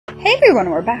Hey everyone,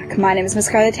 we're back. My name is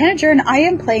MissScarletTanager, and I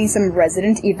am playing some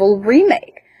Resident Evil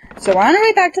Remake. So we're on our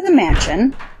way back to the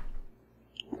mansion,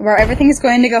 where everything is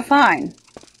going to go fine.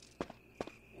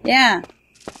 Yeah.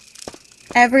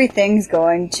 Everything's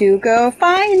going to go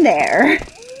fine there. And by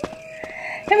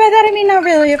that I mean not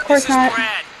really, of course not.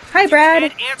 Brad. Hi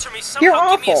Brad. You're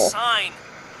awful.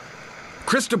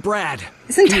 Krista, Brad.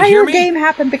 This entire game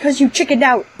happened because you chickened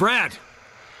out. Brad.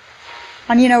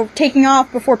 On, you know, taking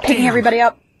off before picking everybody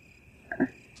up.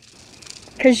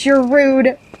 Because you're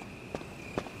rude.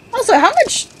 Also, how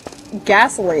much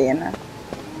gasoline,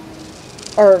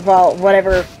 or, well,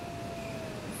 whatever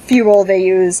fuel they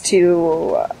use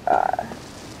to,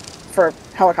 for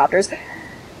helicopters,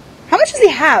 how much does he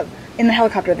have in the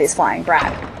helicopter that he's flying,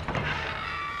 Brad?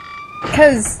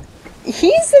 Because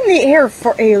he's in the air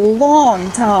for a long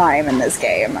time in this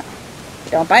game.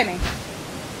 Don't bite me.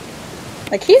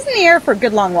 Like, he's in the air for a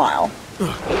good long while.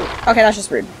 Okay, that's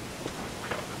just rude.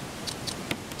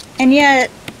 And yet,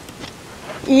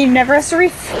 he never has to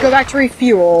go back to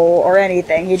refuel or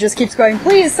anything. He just keeps going,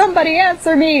 please, somebody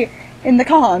answer me in the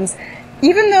comms.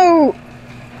 Even though,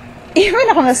 even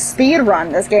on a speed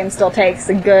run, this game still takes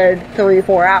a good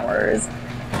 3-4 hours.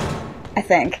 I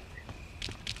think.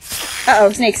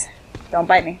 Uh-oh, snakes. Don't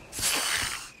bite me.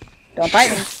 Don't bite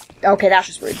me. Okay, that's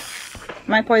just rude.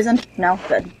 Am I poisoned? No?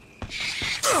 Good.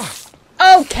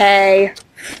 Okay.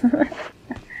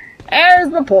 There's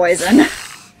the poison.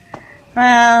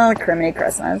 Well, criminy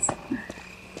Christmas.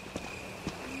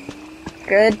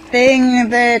 Good thing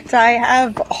that I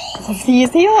have all of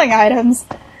these healing items.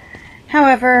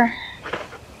 However,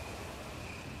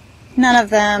 none of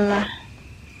them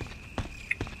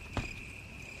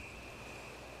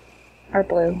are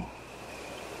blue.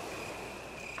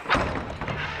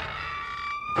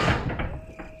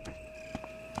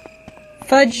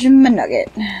 Fudge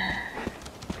McNugget.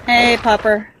 Hey,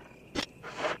 Pupper.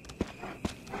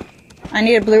 I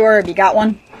need a blue herb. You got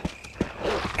one?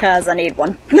 'Cause I need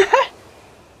one.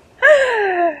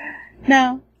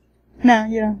 No. No,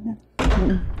 you don't.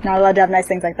 No. Not allowed to have nice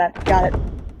things like that. Got it.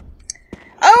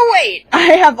 Oh, wait!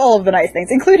 I have all of the nice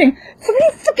things, including 3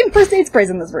 fucking first aid sprays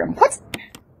in this room. What?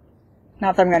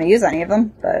 Not that I'm gonna use any of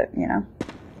them, but, you know.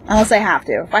 Unless I have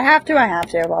to. If I have to, I have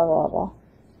to. Blah, blah, blah.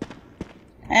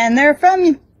 And they're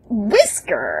from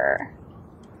Whisker.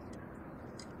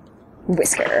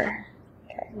 Whisker.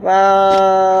 Okay,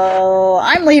 well,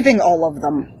 I'm leaving all of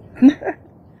them.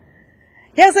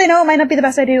 Yes, I know it might not be the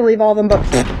best idea to leave all of them, but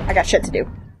pfft, I got shit to do.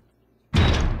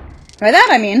 By that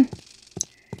I mean,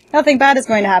 nothing bad is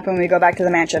going to happen when we go back to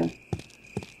the mansion.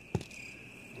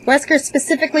 Wesker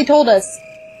specifically told us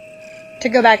to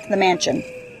go back to the mansion.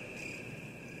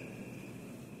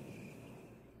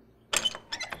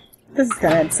 This is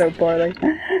gonna end so poorly.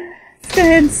 It's gonna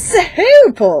end so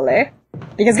poorly.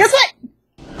 Because guess what?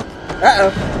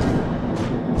 Uh-oh.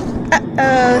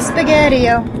 Uh-oh,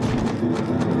 Spaghetti-O.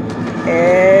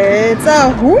 It's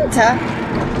a junta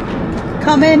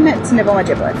coming to nibble my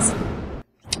giblets.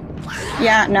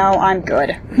 Yeah, no, I'm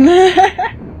good. Nah.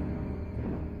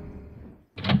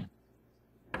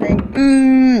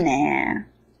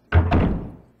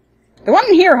 The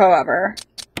one here, however,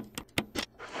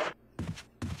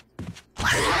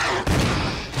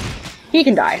 he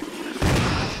can die.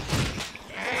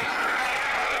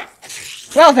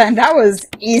 Well then, that was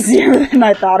easier than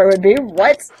I thought it would be.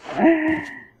 What?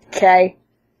 Okay.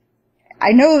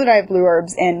 I know that I have blue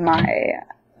herbs in my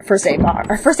first aid box.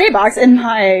 Or first aid box in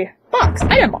my box.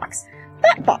 Item box.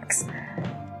 That box.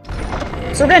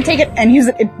 So we're gonna take it and use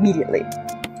it immediately.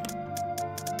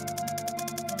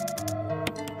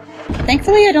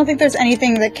 Thankfully, I don't think there's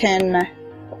anything that can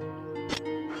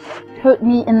hurt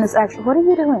me in this action. What are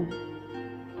you doing?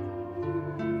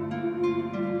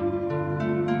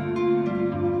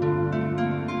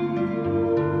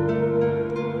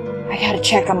 I gotta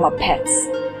check on my pets.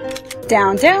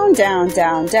 Down, down, down,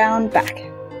 down, down, back.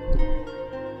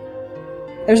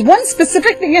 There's one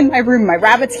specific thing in my room my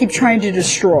rabbits keep trying to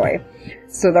destroy,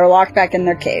 so they're locked back in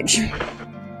their cage.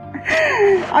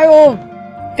 I will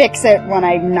fix it when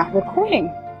I'm not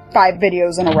recording 5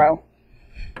 videos in a row.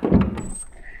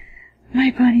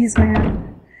 My bunnies,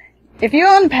 man. If you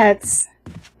own pets,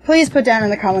 please put down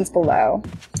in the comments below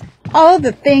all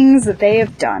the things that they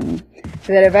have done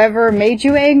that have ever made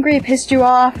you angry, pissed you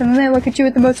off, and then they look at you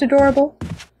with the most adorable,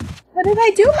 "What did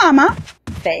I do, mama?"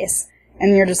 face.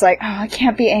 And you're just like, oh, I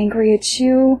can't be angry at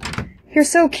you. You're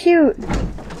so cute.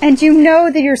 And you know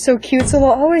that you're so cute, so they'll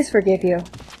always forgive you.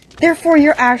 Therefore,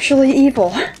 you're actually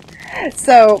evil.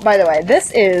 So, by the way,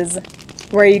 this is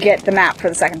where you get the map for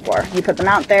the second floor. You put the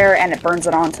mount there, and it burns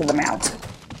it onto the mount.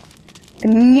 The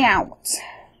mount.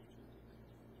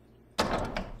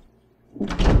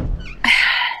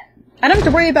 I don't have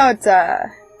to worry about,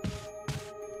 the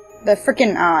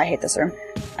frickin', oh, I hate this room.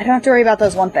 I don't have to worry about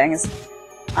those one things.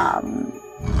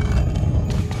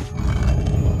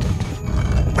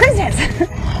 Crimson Heads!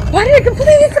 Why did I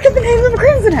completely forget the name of a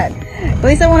Crimson Head? At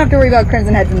least I won't have to worry about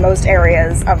Crimson Heads in most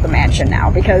areas of the mansion now,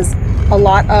 because a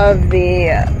lot of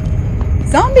the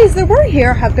zombies that were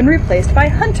here have been replaced by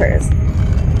hunters.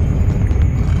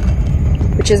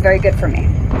 Which is very good for me.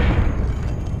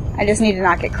 I just need to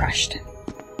not get crushed.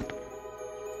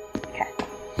 Okay.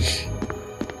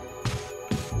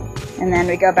 And then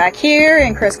we go back here,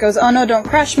 and Chris goes, oh no, don't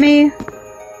crush me.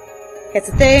 Gets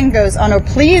a thing, goes, oh no,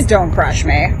 please don't crush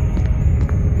me.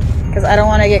 Because I don't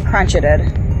want to get cruncheted.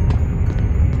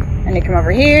 And you come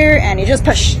over here, and you just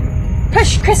push.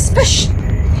 Push, Chris, push!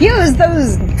 Use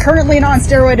those currently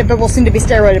non-steroided but will soon to be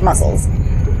steroided muscles.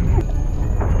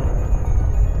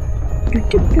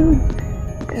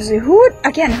 Who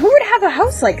would have a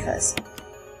house like this?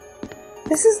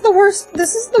 This is the worst.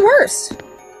 This is the worst.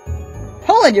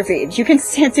 Hole in your feet. You can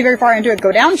can't see very far into it.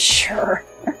 Go down? Sure.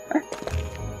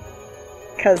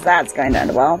 Because that's going to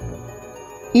end well.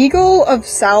 Eagle of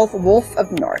South, Wolf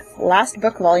of North. Last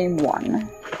book, volume 1.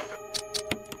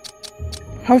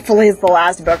 Hopefully it's the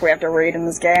last book we have to read in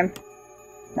this game.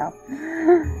 No.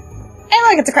 And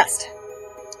look, it's a crest.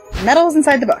 Medal is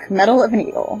inside the book. Medal of an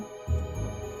Eagle.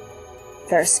 Is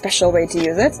there a special way to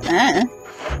use it?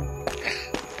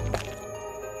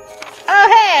 Oh,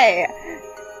 hey!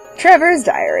 Trevor's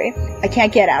diary. I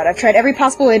can't get out. I've tried every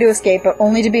possible way to escape, but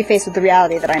only to be faced with the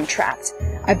reality that I'm trapped.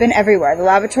 I've been everywhere. The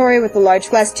lavatory with the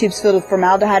large glass tubes filled with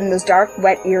formaldehyde in those dark,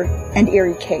 wet,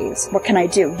 eerie caves. What can I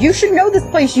do? You should know this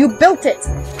place! You built it!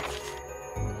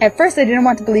 At first I didn't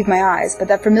want to believe my eyes, but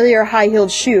that familiar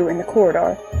high-heeled shoe in the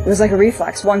corridor. It was like a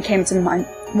reflex. One name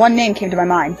came to my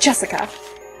mind. Jessica.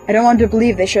 I don't want to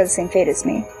believe they share the same fate as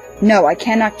me. No, I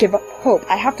cannot give up hope.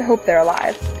 I have to hope they're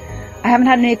alive. I haven't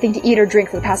had anything to eat or drink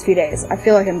for the past few days. I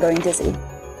feel like I'm going dizzy.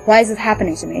 Why is this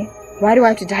happening to me? Why do I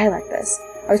have to die like this?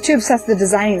 I was too obsessed with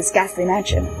designing this ghastly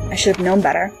mansion. I should have known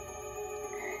better.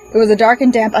 It was a dark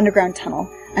and damp underground tunnel,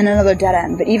 and another dead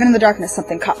end, but even in the darkness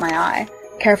something caught my eye.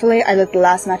 Carefully, I lit the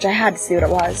last match I had to see what it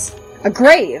was. A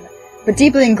grave! But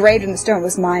deeply engraved in the stone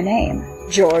was my name.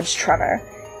 George Trevor.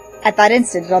 At that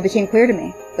instant, it all became clear to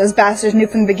me. Those bastards knew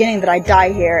from the beginning that I'd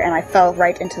die here, and I fell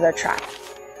right into their trap.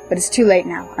 But it's too late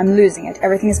now. I'm losing it.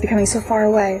 Everything is becoming so far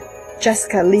away.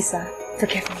 Jessica, Lisa,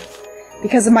 forgive me.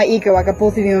 Because of my ego, I got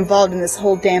both of you involved in this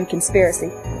whole damn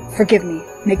conspiracy. Forgive me.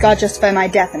 May God justify my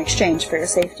death in exchange for your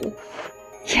safety.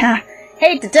 Yeah,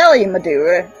 hate to tell you, my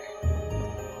dude.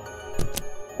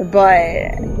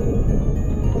 But...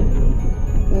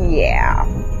 yeah.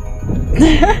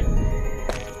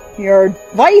 Your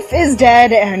wife is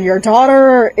dead, and your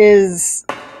daughter is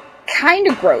kind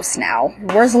of gross now.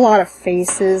 Wears a lot of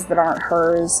faces that aren't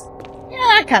hers. Yeah,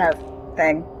 that kind of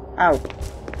thing. Oh,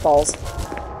 balls.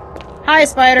 Hi,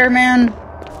 Spider-Man.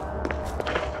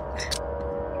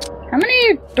 How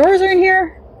many doors are in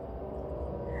here?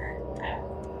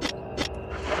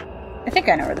 I think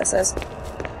I know where this is.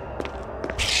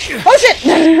 Oh shit!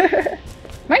 Am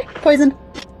I poisoned?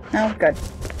 No, good.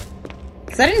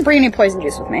 Because I didn't bring any poison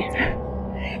juice with me.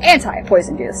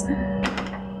 Anti-poison juice.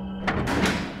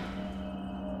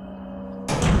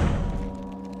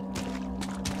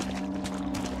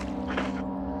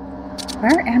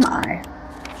 Where am I?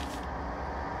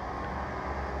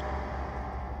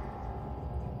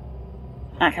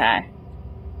 Okay.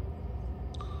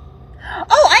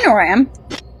 Oh, I know where I am!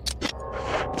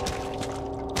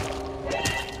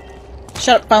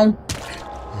 Shut up, phone.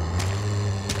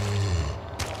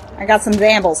 I got some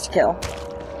Zambles to kill.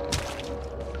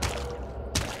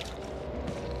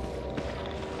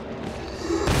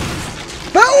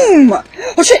 Boom!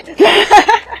 Oh shit!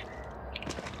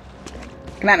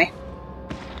 Come at me.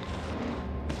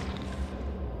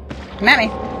 Come at me.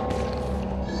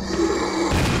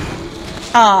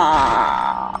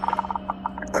 Ah,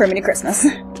 Criminy Christmas.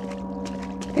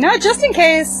 You know, just in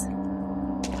case.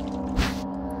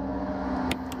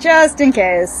 Just in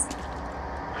case.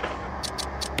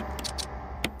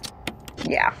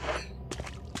 Yeah.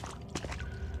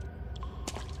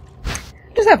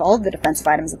 Just have all of the defensive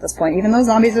items at this point. Even those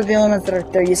zombies are the only ones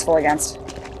that they're useful against.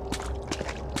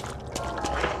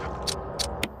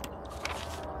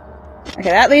 Okay,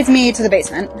 that leads me to the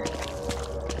basement.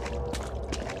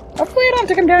 Hopefully I don't have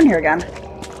to come down here again.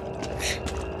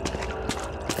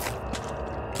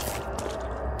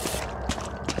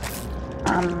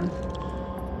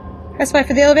 Press Y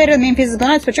for the elevator, the main piece is blown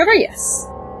out, switch over, yes.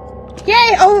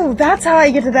 Yay! Oh, that's how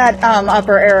I get to that,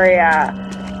 upper area.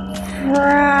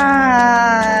 Right.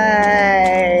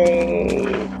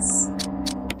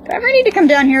 Do I ever to come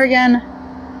down here again?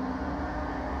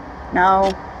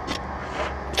 No.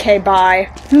 Okay, bye.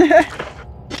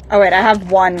 Oh wait, I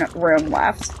have one room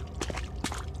left.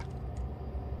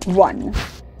 One.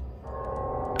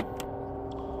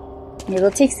 You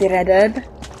will take the red herb,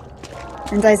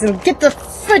 and I will get the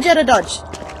fudge out of dodge.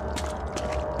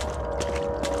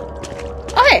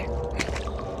 Oh hey!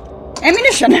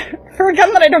 Ammunition! For a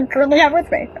gun that I don't currently have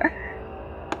with me.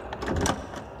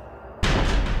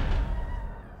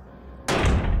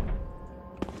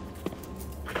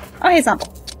 Oh hey,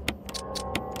 sample.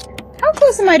 How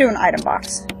close am I to an item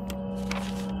box?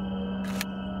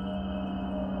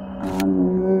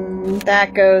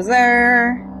 That goes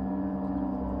there.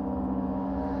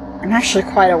 I'm actually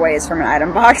quite a ways from an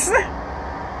item box.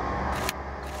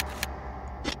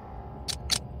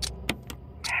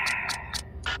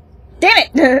 Damn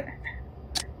it!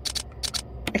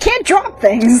 I can't drop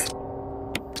things!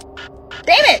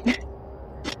 Damn it!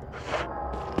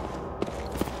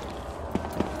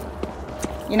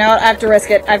 You know what? I have to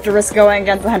risk it. I have to risk going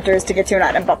against the hunters to get to an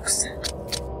item box.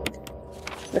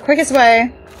 The quickest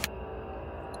way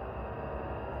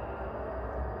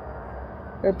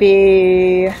would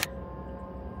be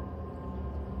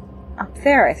up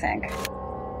there, I think.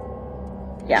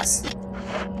 Yes.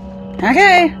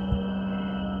 Okay.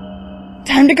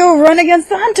 Time to go run against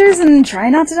the hunters and try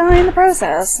not to die in the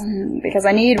process. Because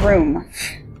I need room.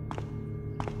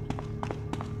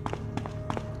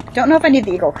 Don't know if I need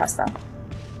the eagle crest, though.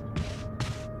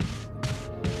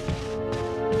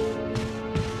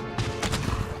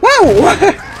 Whoa!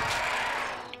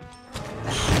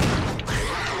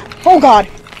 Oh god!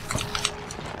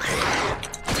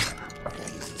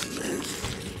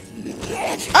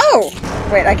 Oh!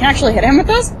 Wait, I can actually hit him with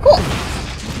this? Cool!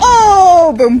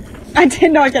 Oh! Boom! I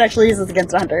didn't know I could actually use this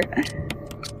against a hunter.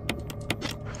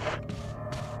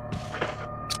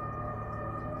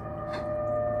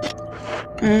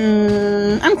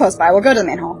 I'm close by. We'll go to the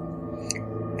main hall.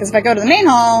 Because if I go to the main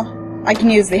hall, I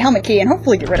can use the helmet key and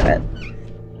hopefully get rid of it.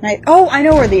 Oh, I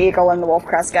know where the eagle and the wolf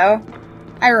crest go.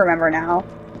 I remember now.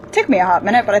 It took me a hot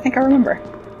minute, but I think I remember.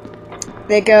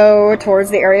 They go towards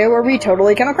the area where we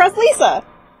totally come across Lisa!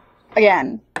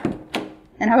 Again.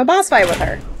 And have a boss fight with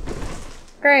her.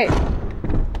 Great.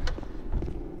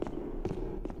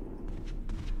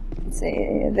 Let's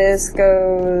see, this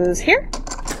goes here?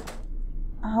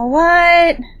 Oh,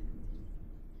 what?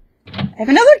 I have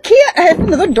another key! I have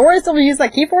another door I still use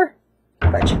that key for?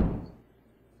 Fudge.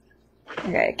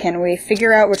 Okay, can we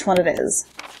figure out which one it is?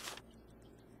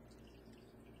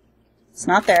 It's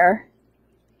not there.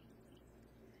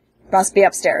 Must be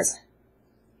upstairs.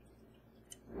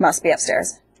 Must be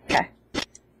upstairs. Okay.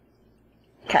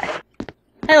 Okay.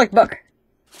 Hey, look, book.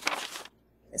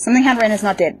 Something handwritten is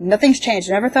not dead. Nothing's changed.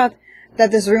 I never thought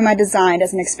that this room I designed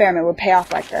as an experiment would pay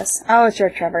off like this. Oh, it's your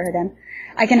Trevor again.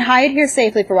 I can hide here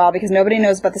safely for a while because nobody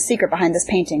knows about the secret behind this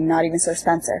painting, not even Sir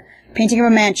Spencer. Painting of a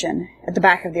mansion at the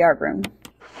back of the art room.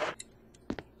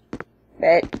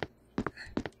 Wait.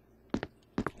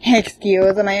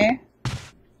 Excuse me.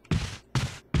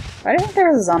 Why do I think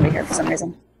there was a zombie here for some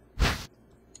reason?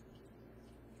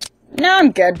 No,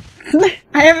 I'm good.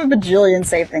 I have a bajillion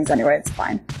save things anyway, it's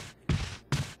fine.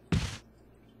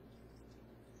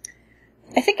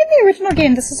 I think in the original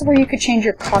game, this is where you could change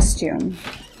your costume.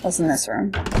 Was in this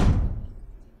room.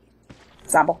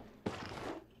 Zombie.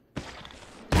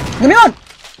 Leave me alone!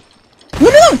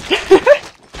 Leave me alone!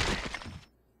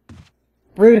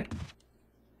 Rude.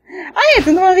 I it's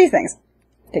in one of these things.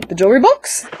 Take the jewelry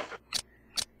box.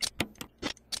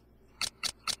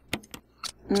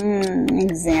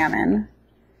 Examine.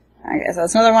 Okay, so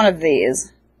it's another one of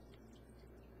these.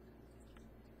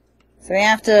 So we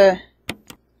have to...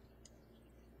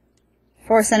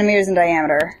 4 centimeters in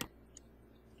diameter.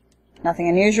 Nothing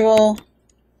unusual.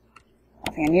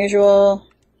 Nothing unusual.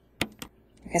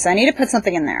 Okay, so I need to put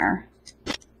something in there.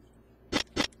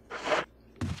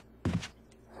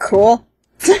 Cool.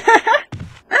 Still got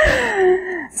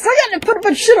to put a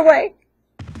bunch of shit away.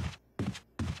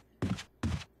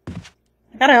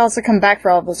 I gotta also come back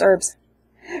for all of those herbs.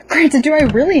 Granted, do I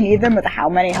really need them with how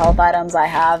many health items I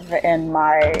have in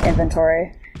my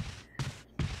inventory?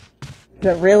 Is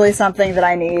it really something that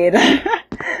I need?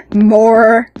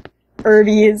 More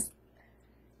herbies?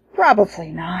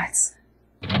 Probably not.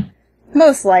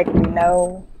 Most likely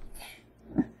no.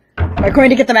 Am I going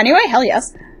to get them anyway? Hell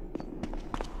yes.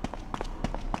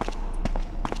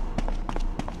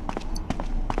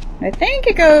 I think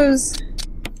it goes...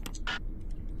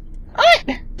 What?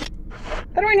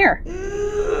 What do I hear?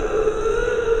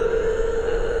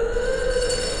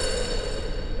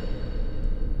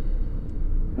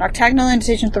 An octagonal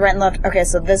indentation to the right and left. Okay,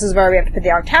 so this is where we have to put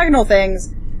the octagonal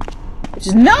things, which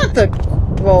is not the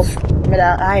wolf.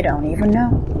 I don't even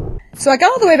know. So I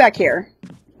got all the way back here.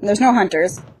 And there's no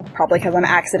hunters. Probably because I'm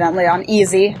accidentally on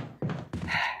easy.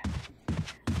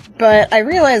 But I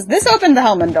realized this opened the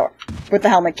helmet door with the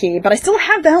helmet key, but I still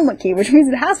have the helmet key, which means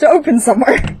it has to open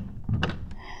somewhere.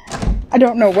 I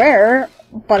don't know where,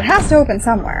 but it has to open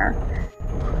somewhere.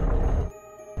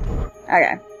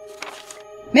 Okay.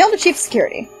 Mail to Chief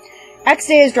Security. X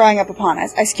day is drawing up upon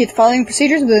us. Execute the following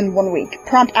procedures within 1 week.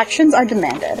 Prompt actions are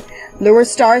demanded. Lure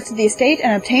stars to the estate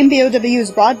and obtain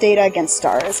BOW's raw data against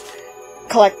stars.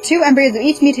 Collect 2 embryos of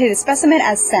each mutated specimen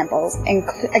as samples,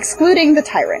 excluding the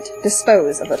tyrant.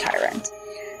 Dispose of the tyrant.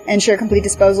 Ensure complete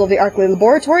disposal of the Arkley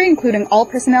laboratory, including all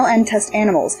personnel and test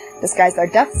animals. Disguise their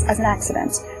deaths as an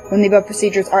accident. When the above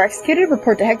procedures are executed,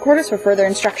 report to headquarters for further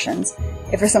instructions.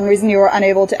 If for some reason you are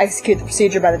unable to execute the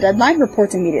procedure by the deadline,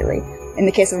 report immediately. In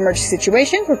the case of emergency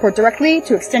situations, report directly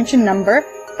to extension number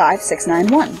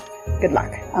 5691. Good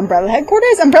luck. Umbrella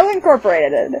Headquarters, Umbrella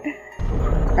Incorporated.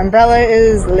 Umbrella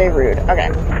is Le Rude. Okay.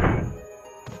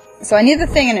 So I need the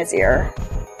thing in its ear.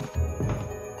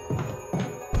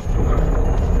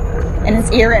 In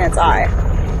its ear and its eye.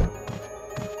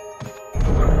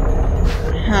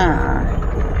 Huh.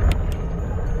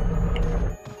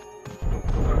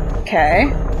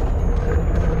 Okay.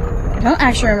 I don't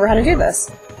actually remember how to do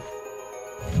this.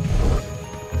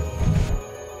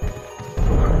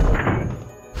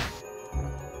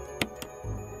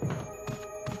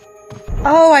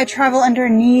 Oh, I travel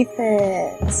underneath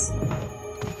it.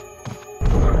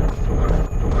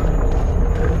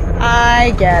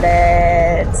 I get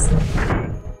it.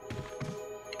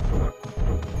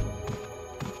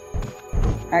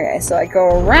 Okay, so I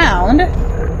go around.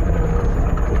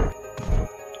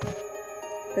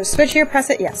 There's a switch here, press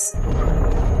it, yes.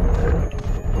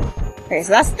 Okay,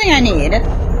 so that's the thing I need.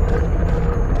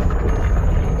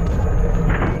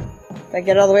 I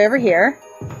get all the way over here.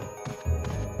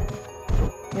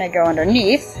 And I go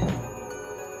underneath.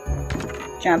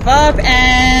 Jump up,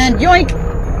 and yoink!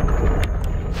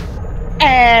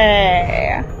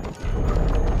 Hey!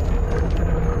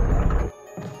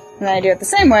 And then I do it the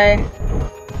same way,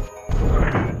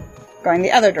 going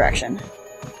the other direction.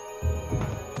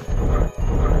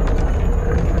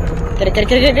 Get it, get it,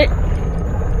 get it, get it!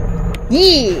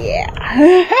 Yeah!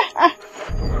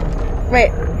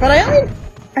 Wait, but I've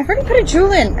already put a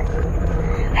jewel in.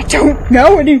 I don't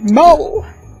know anymore!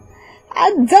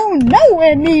 I don't know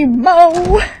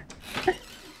anymore!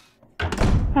 I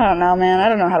don't know, man. I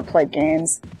don't know how to play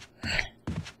games.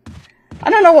 I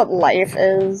don't know what life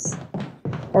is.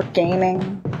 Or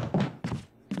gaming.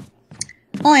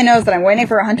 All I know is that I'm waiting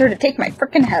for a hunter to take my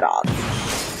frickin' head off.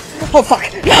 Oh, fuck!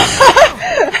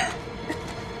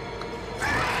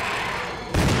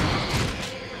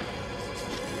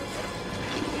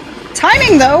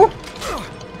 Timing, though!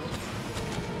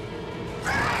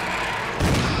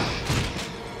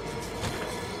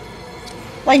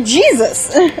 Like,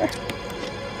 Jesus!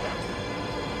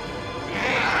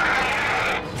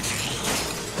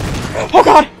 Oh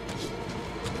god!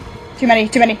 Too many,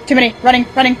 too many, too many. Running,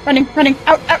 running, running, running.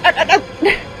 Out, out, out, out, out!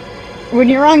 When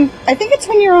you're on... I think it's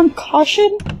when you're on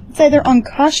caution. It's either on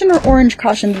caution or orange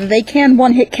caution. They can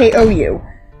one-hit KO you.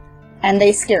 And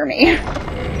they scare me.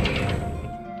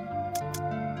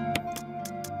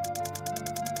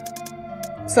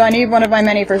 So I need one of my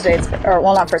many first aid... Or,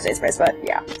 well, not first aid sprays, but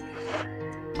yeah.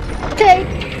 Okay.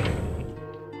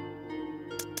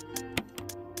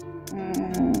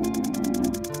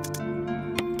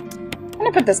 I'm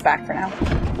gonna put this back for now.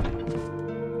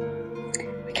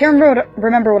 I can't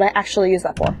remember what I actually use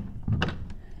that for.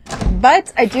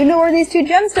 But I do know where these 2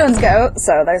 gemstones go,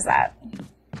 so there's that.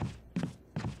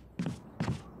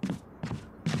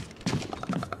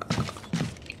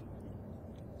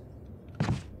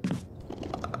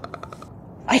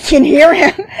 I can hear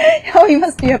him! Oh, he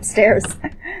must be upstairs.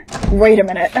 Wait a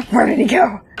minute, where did he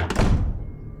go?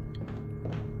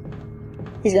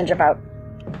 He's gonna jump out.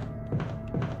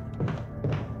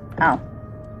 Oh.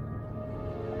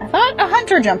 I thought a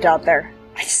hunter jumped out there.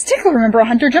 I distinctly remember a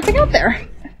hunter jumping out there.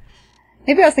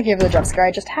 Maybe I was thinking of the jump scare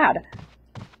I just had.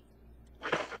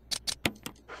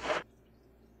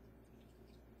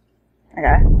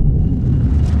 Okay.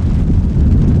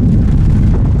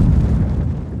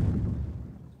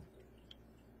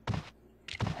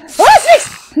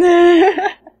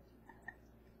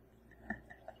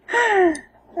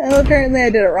 Well, apparently I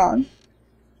did it wrong.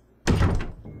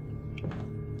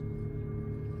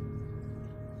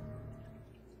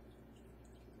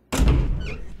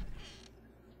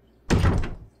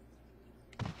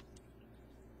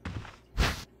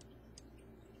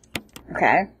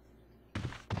 Okay.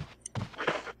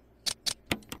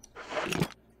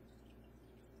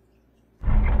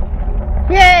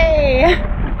 Yay!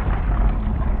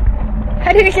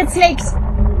 How did it get snakes?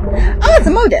 Oh, it's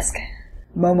a Mo disc.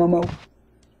 Mo.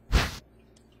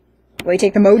 Will you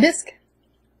take the Mo disc?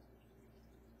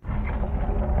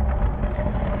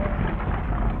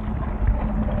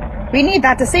 We need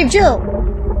that to save Jill!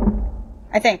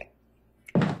 I think.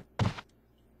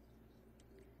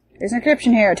 There's an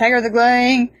encryption here. Tiger of the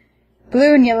glowing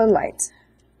blue and yellow light.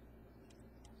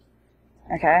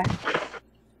 Okay.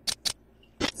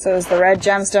 So is the red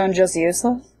gemstone just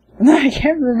useless? I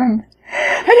can't remember.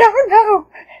 I don't know!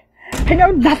 I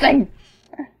know nothing!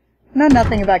 I know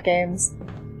nothing about games.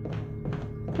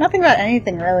 Nothing about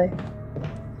anything, really.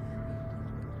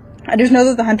 I just know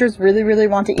that the hunters really, really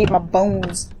want to eat my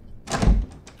bones.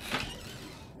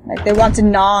 Like, they want to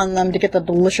gnaw on them to get the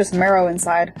delicious marrow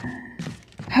inside.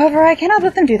 However, I cannot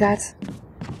let them do that.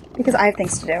 Because I have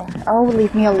things to do. Oh,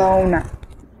 leave me alone.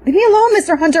 Leave me alone,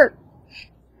 Mr. Hunter!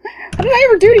 What did I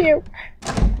ever do to you?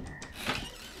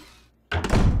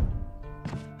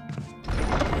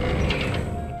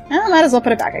 Well, might as well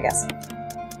put it back, I guess.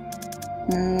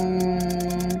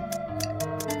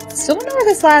 Still don't know where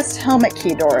this last helmet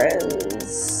key door is.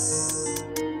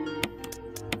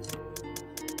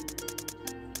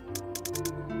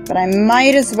 But I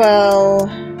might as well...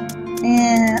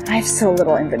 I have so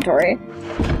little inventory.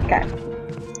 Okay.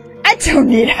 I don't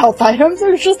need health items,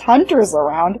 there's just hunters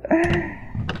around.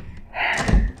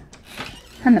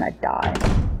 I'm gonna die.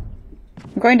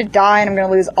 I'm going to die and I'm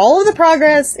gonna lose all of the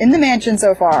progress in the mansion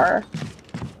so far.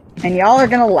 And y'all are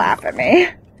gonna laugh at me.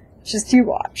 Just you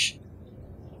watch.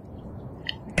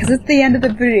 Because it's the end of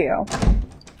the video.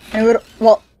 And it would,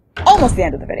 well, almost the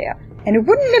end of the video. And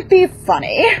wouldn't it be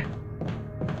funny?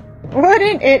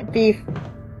 Wouldn't it be...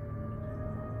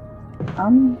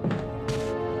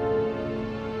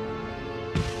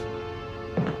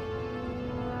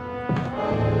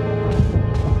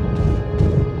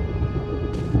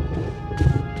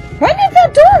 When did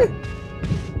that door...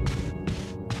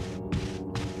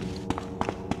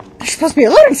 There's supposed to be a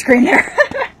loading screen there.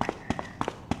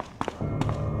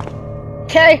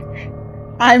 Okay.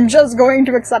 I'm just going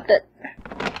to accept it.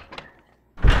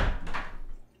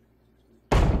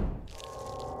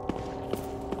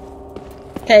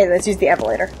 Okay, let's use the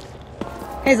elevator.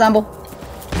 Hey, Zomble.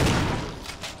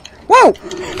 Whoa!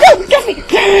 No! Get me!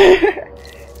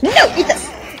 No! Eat this!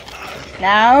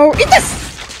 Now, eat this!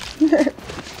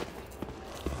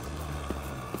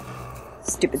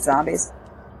 Stupid zombies.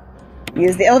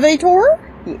 Use the elevator?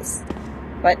 Yes.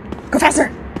 But, go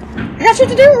faster! I got shit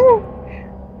to do!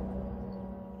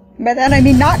 By that I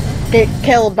mean not get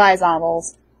killed by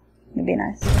zombies. It'd be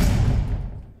nice.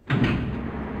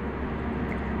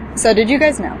 So did you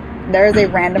guys know there is a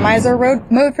randomizer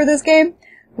mode for this game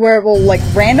where it will like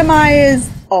randomize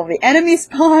all the enemy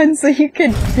spawns so you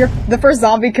could the first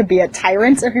zombie could be a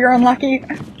tyrant if you're unlucky.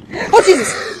 Oh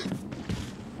Jesus!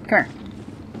 Come here.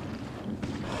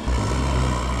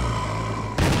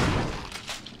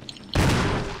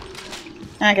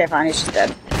 Okay, fine, he's just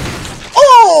dead.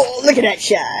 Oh, look at that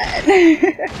shot!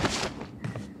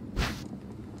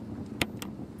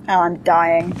 Oh, I'm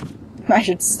dying. I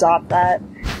should stop that.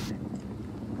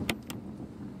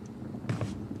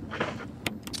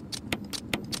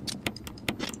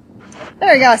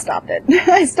 There we go, I stopped it.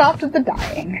 I stopped at the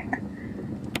dying.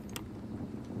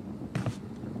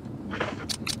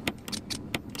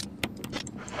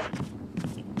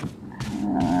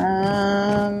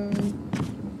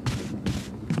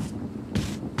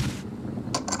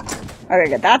 Okay,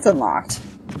 good, that's unlocked.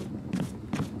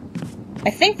 I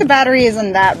think the battery is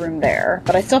in that room there,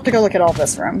 but I still have to go look at all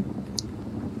this room.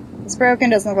 It's broken,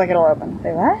 doesn't look like it'll open.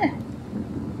 Wait, what?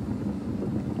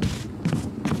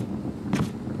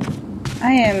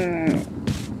 I am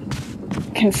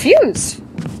confused.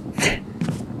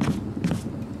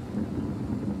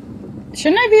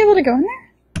 Shouldn't I be able to go in there?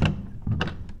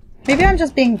 Maybe I'm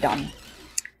just being dumb.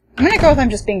 I'm gonna go with I'm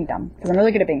just being dumb, because I'm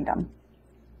really good at being dumb.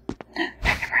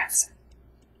 Magnum rounds.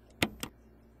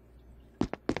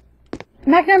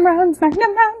 Magnum rounds,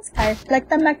 Magnum rounds. I like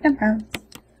the Magnum rounds.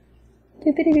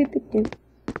 Doo-ba-doo-ba-doo.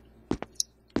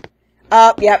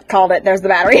 Oh, yep, called it. There's the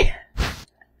battery.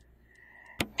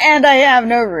 And I have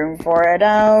no room for it.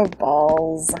 Oh,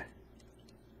 balls.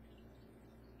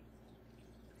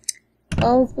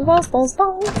 Balls, balls, balls,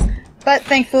 balls. But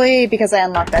thankfully, because I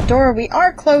unlocked that door, we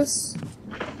are close.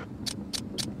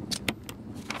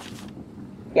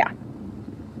 Yeah.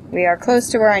 We are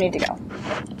close to where I need to go.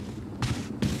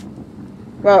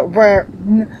 Well,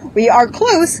 we are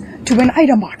close to an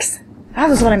item box. That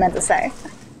was what I meant to say.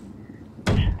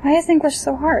 Why is English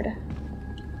so hard?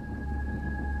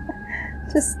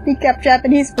 Just speak up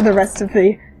Japanese for the rest of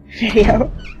the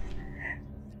video.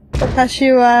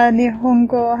 Watashi wa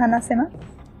Nihongo hanasemasu?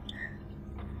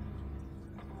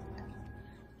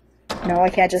 No, I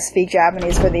can't just speak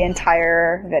Japanese for the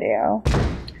entire video.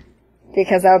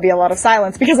 Because that would be a lot of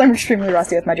silence, because I'm extremely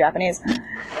rusty with my Japanese.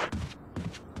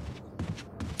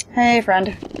 Hey,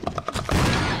 friend.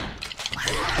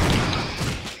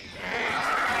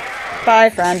 Bye,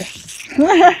 friend. He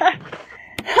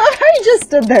just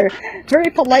stood there, very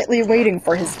politely waiting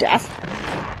for his death.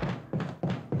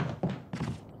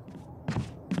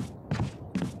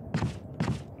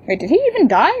 Wait, did he even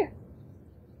die?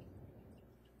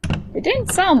 It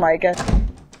didn't sound like it.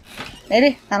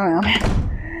 Maybe? I don't know, man.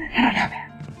 I don't know, man.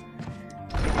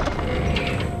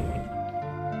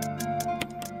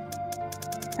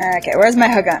 Okay, where's my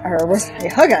hook gun? Or where's my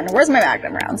hook gun? Where's my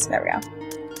magnum rounds? There we go.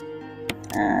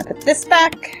 Put this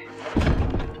back.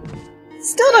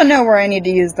 Still don't know where I need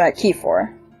to use that key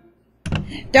for.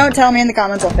 Don't tell me in the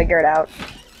comments, I'll figure it out.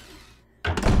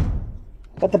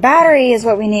 But the battery is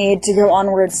what we need to go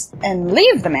onwards and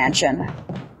leave the mansion.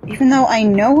 Even though I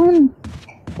know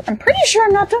I'm pretty sure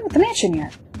I'm not done with the mansion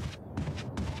yet.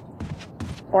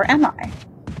 Or am I?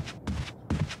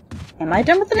 Am I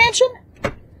done with the mansion?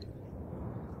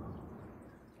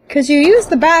 Because you use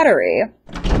the battery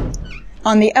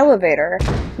on the elevator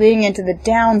leading into the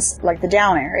the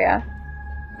down area.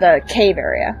 The cave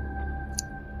area.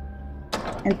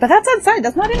 But that's outside,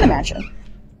 that's not in the mansion.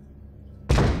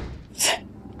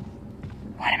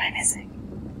 What am I missing?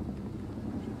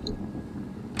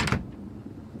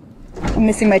 I'm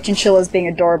missing my chinchillas being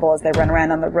adorable as they run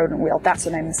around on the rodent wheel. That's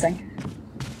what I'm missing.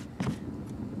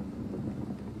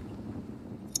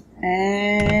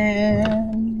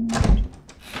 And...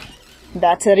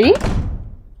 battery?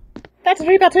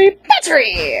 Battery, battery,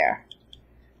 battery!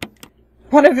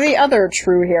 One of the other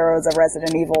true heroes of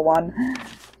Resident Evil 1.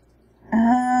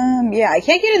 Yeah, I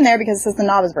can't get in there because it says the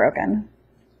knob is broken.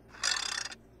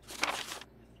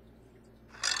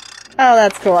 Oh,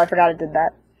 that's cool. I forgot it did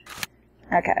that.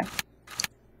 Okay.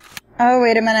 Oh,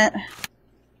 wait a minute.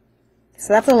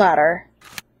 So that's a ladder.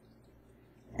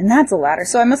 And that's a ladder,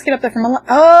 so I must get up there from a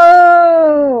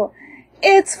oh!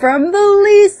 It's from the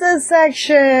Lisa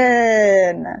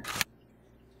section!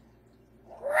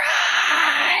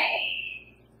 Right!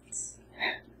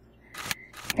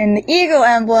 And the eagle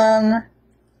emblem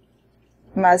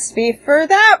must be for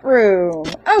that room.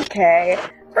 Okay,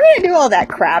 we're gonna do all that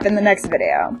crap in the next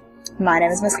video. My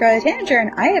name is MissScarletTanager,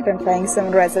 and I have been playing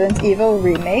some Resident Evil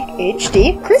Remake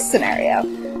HD Chris scenario.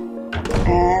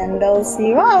 And I'll see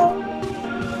you all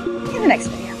in the next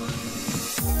video.